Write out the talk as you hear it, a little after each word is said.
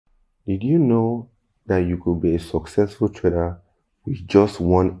Did you know that you could be a successful trader with just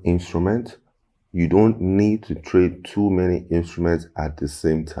one instrument? You don't need to trade too many instruments at the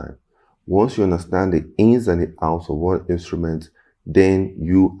same time. Once you understand the ins and the outs of one instrument, then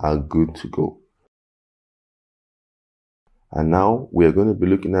you are good to go. And now we are going to be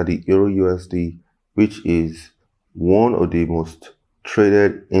looking at the Eurusd, which is one of the most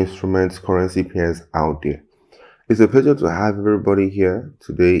traded instruments, currency pairs out there. It's a pleasure to have everybody here.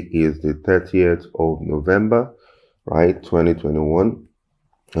 Today is the 30th of November, right, 2021.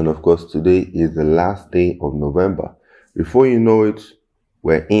 And of course, today is the last day of November. Before you know it,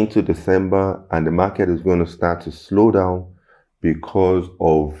 we're into December and the market is going to start to slow down because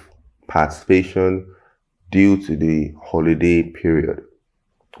of participation due to the holiday period,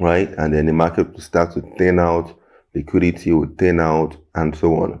 right? And then the market will start to thin out, liquidity will thin out, and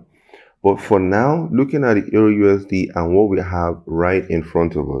so on. But for now, looking at the Eurusd and what we have right in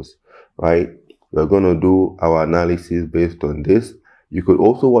front of us, right? We're going to do our analysis based on this. You could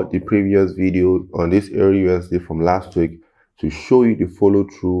also watch the previous video on this Eurusd from last week to show you the follow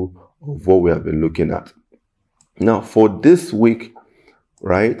through of what we have been looking at. Now, for this week,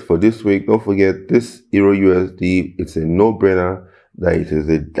 right? For this week, don't forget this Eurusd, it's a no-brainer that it is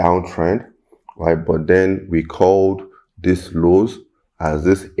a downtrend, right? But then we called this lows, as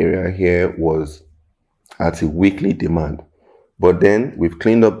this area here was at a weekly demand. But then we've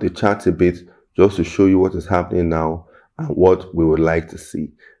cleaned up the chart a bit just to show you what is happening now and what we would like to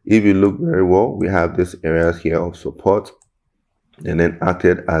see. If you look very well, we have this areas here of support and then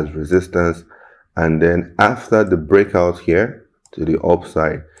acted as resistance. And then after the breakout here to the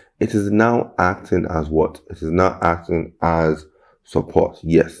upside, it is now acting as what? It is now acting as support.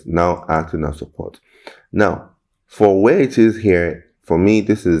 Yes, now acting as support. Now, for where it is here, for me,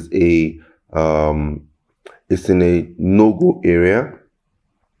 this is a, it's in a no-go area,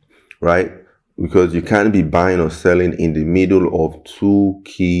 right? Because you can't be buying or selling in the middle of two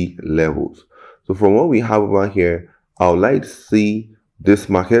key levels. So from what we have over here, I would like to see this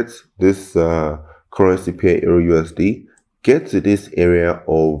market, this currency pair Eurusd, get to this area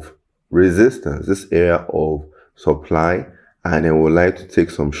of resistance, this area of supply, and then we'd like to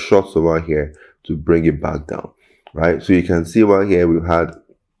take some shots over here to bring it back down. Right, so you can see over here we've had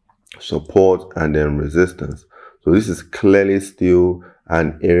support and then resistance. So this is clearly still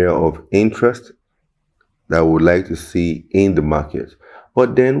an area of interest that we would like to see in the market.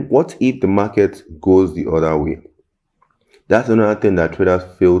 But then what if the market goes the other way? That's another thing that traders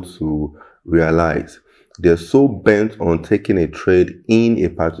fail to realize. They're so bent on taking a trade in a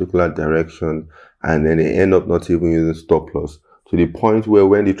particular direction and then they end up not even using stop loss, to the point where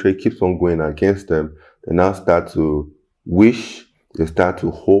when the trade keeps on going against them, they now start to wish, they start to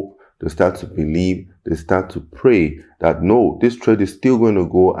hope, they start to believe, they start to pray that no, this trade is still going to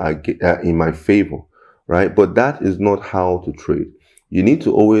go in my favor, right? But that is not how to trade. You need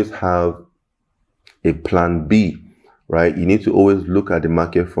to always have a plan B, right? You need to always look at the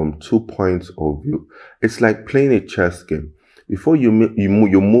market from 2 points of view. It's like playing a chess game. Before you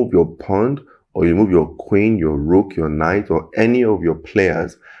move your pawn or you move your queen, your rook, your knight, or any of your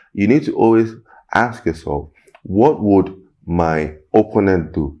players, you need to always ask yourself, what would my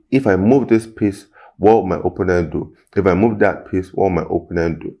opponent do? If I move this piece, what will my opponent do? If I move that piece, what will my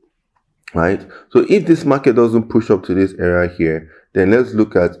opponent do? Right? So if this market doesn't push up to this area here, then let's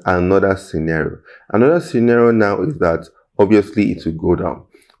look at another scenario. Another scenario now is that obviously it will go down,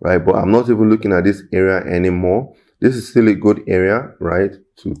 right? But I'm not even looking at this area anymore. This is still a good area, right,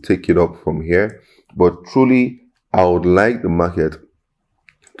 to take it up from here. But truly, I would like the market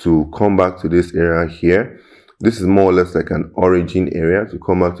to come back to this area here. This is more or less like an origin area, to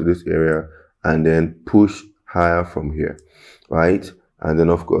come back to this area and then push higher from here, right? And then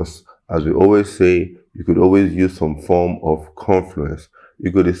of course, as we always say, you could always use some form of confluence.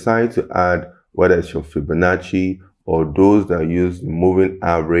 You could decide to add whether it's your Fibonacci or those that use the moving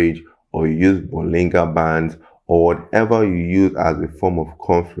average, or you use Bollinger Bands, or whatever you use as a form of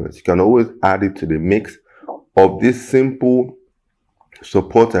confluence. You can always add it to the mix of this simple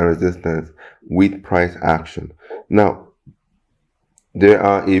support and resistance with price action. Now, there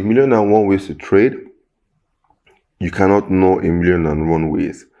are 1,000,001 ways to trade. You cannot know 1,000,001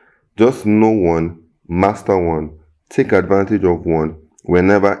 ways. Just know one, master one, take advantage of one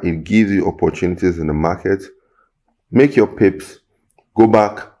whenever it gives you opportunities in the market. Make your pips, go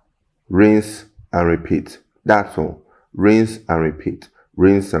back, rinse and repeat. That's all. Rinse and repeat,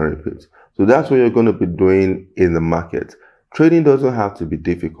 rinse and repeat. So that's what you're going to be doing in the market. Trading doesn't have to be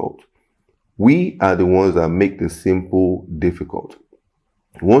difficult. We are the ones that make the simple difficult.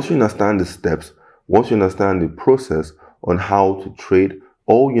 Once you understand the steps, once you understand the process on how to trade,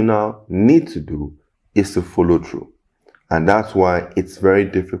 All you now need to do is to follow through. And that's why it's very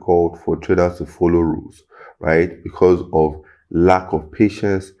difficult for traders to follow rules, right? Because of lack of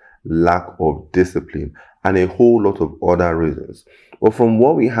patience, lack of discipline, and a whole lot of other reasons. But from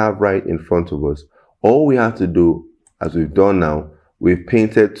what we have right in front of us, all we have to do, as we've done now, we've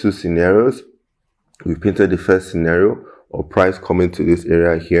painted two scenarios. We've painted the first scenario of price coming to this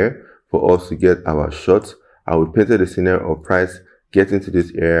area here for us to get our shots. And we painted the scenario of price getting to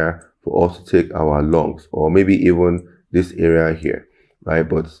this area for us to take our longs, or maybe even this area here, right?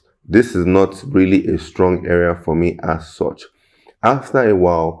 But this is not really a strong area for me as such. After a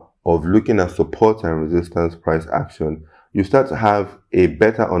while of looking at support and resistance price action, you start to have a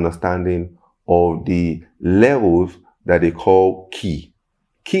better understanding of the levels that they call key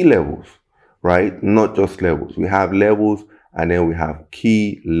levels, right? Not just levels. We have levels and then we have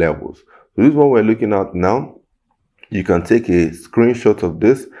key levels. So this is what we're looking at now. You can take a screenshot of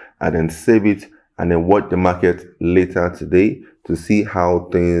this and then save it and then watch the market later today to see how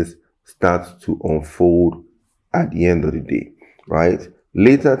things start to unfold at the end of the day, right?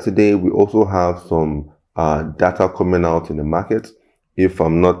 Later today, we also have some data coming out in the market. If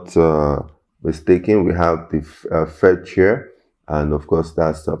I'm not mistaken, we have the Fed chair, and of course,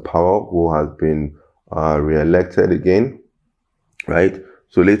 that's Powell, who has been re-elected again, right?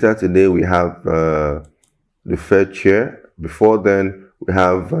 So later today, we have the Fed chair. Before then, we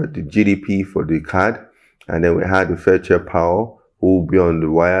have the GDP for the card, and then we had the Fed chair Powell, who will be on the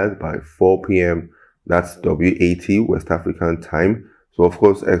wires by 4 p.m. That's WAT, West African time. So of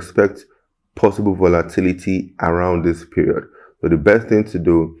course, expect possible volatility around this period. So the best thing to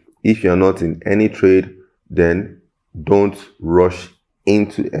do, if you're not in any trade, then don't rush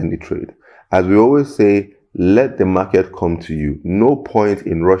into any trade. As we always say, let the market come to you. No point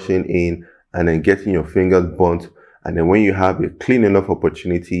in rushing in and then getting your fingers burnt. And then when you have a clean enough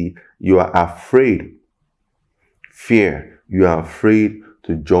opportunity, you are afraid. Fear. You are afraid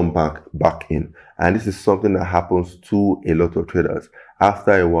to jump back in. And this is something that happens to a lot of traders.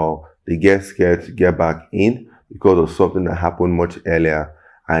 After a while, they get scared to get back in because of something that happened much earlier.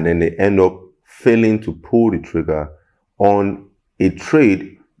 And then they end up failing to pull the trigger on a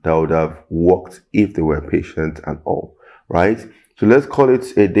trade that would have worked if they were patient and all, right? So let's call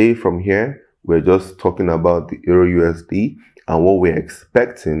it a day from here. We're just talking about the Euro-USD and what we're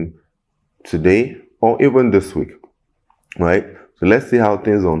expecting today or even this week, right? So let's see how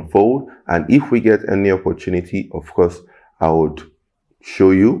things unfold. And if we get any opportunity, of course, I would show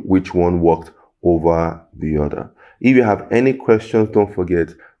you which one worked over the other. If you have any questions, don't forget,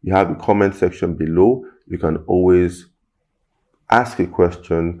 you have the comment section below. You can always ask a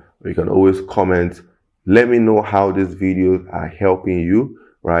question, or you can always comment. Let me know how these videos are helping you,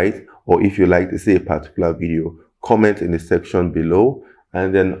 right? Or if you like to see a particular video, comment in the section below.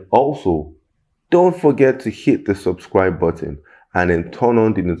 And then also, don't forget to hit the subscribe button and then turn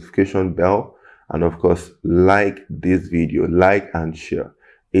on the notification bell. And of course, like this video, like and share.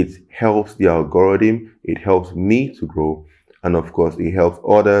 It helps the algorithm. It helps me to grow. And of course, it helps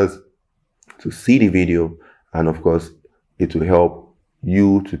others to see the video. And of course, it will help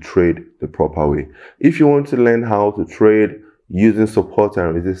you to trade the proper way. If you want to learn how to trade using support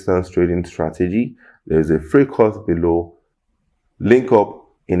and resistance trading strategy, there is a free course below. Link up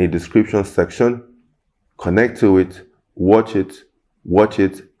in the description section. Connect to it, watch it,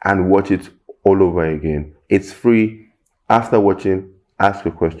 and watch it all over again. It's free. After watching, ask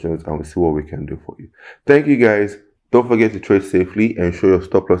your questions and we'll see what we can do for you. Thank you guys. Don't forget to trade safely, ensure your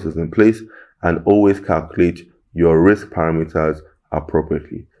stop loss is in place, and always calculate your risk parameters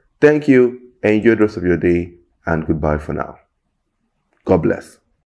appropriately. Thank you. Enjoy the rest of your day and goodbye for now. God bless.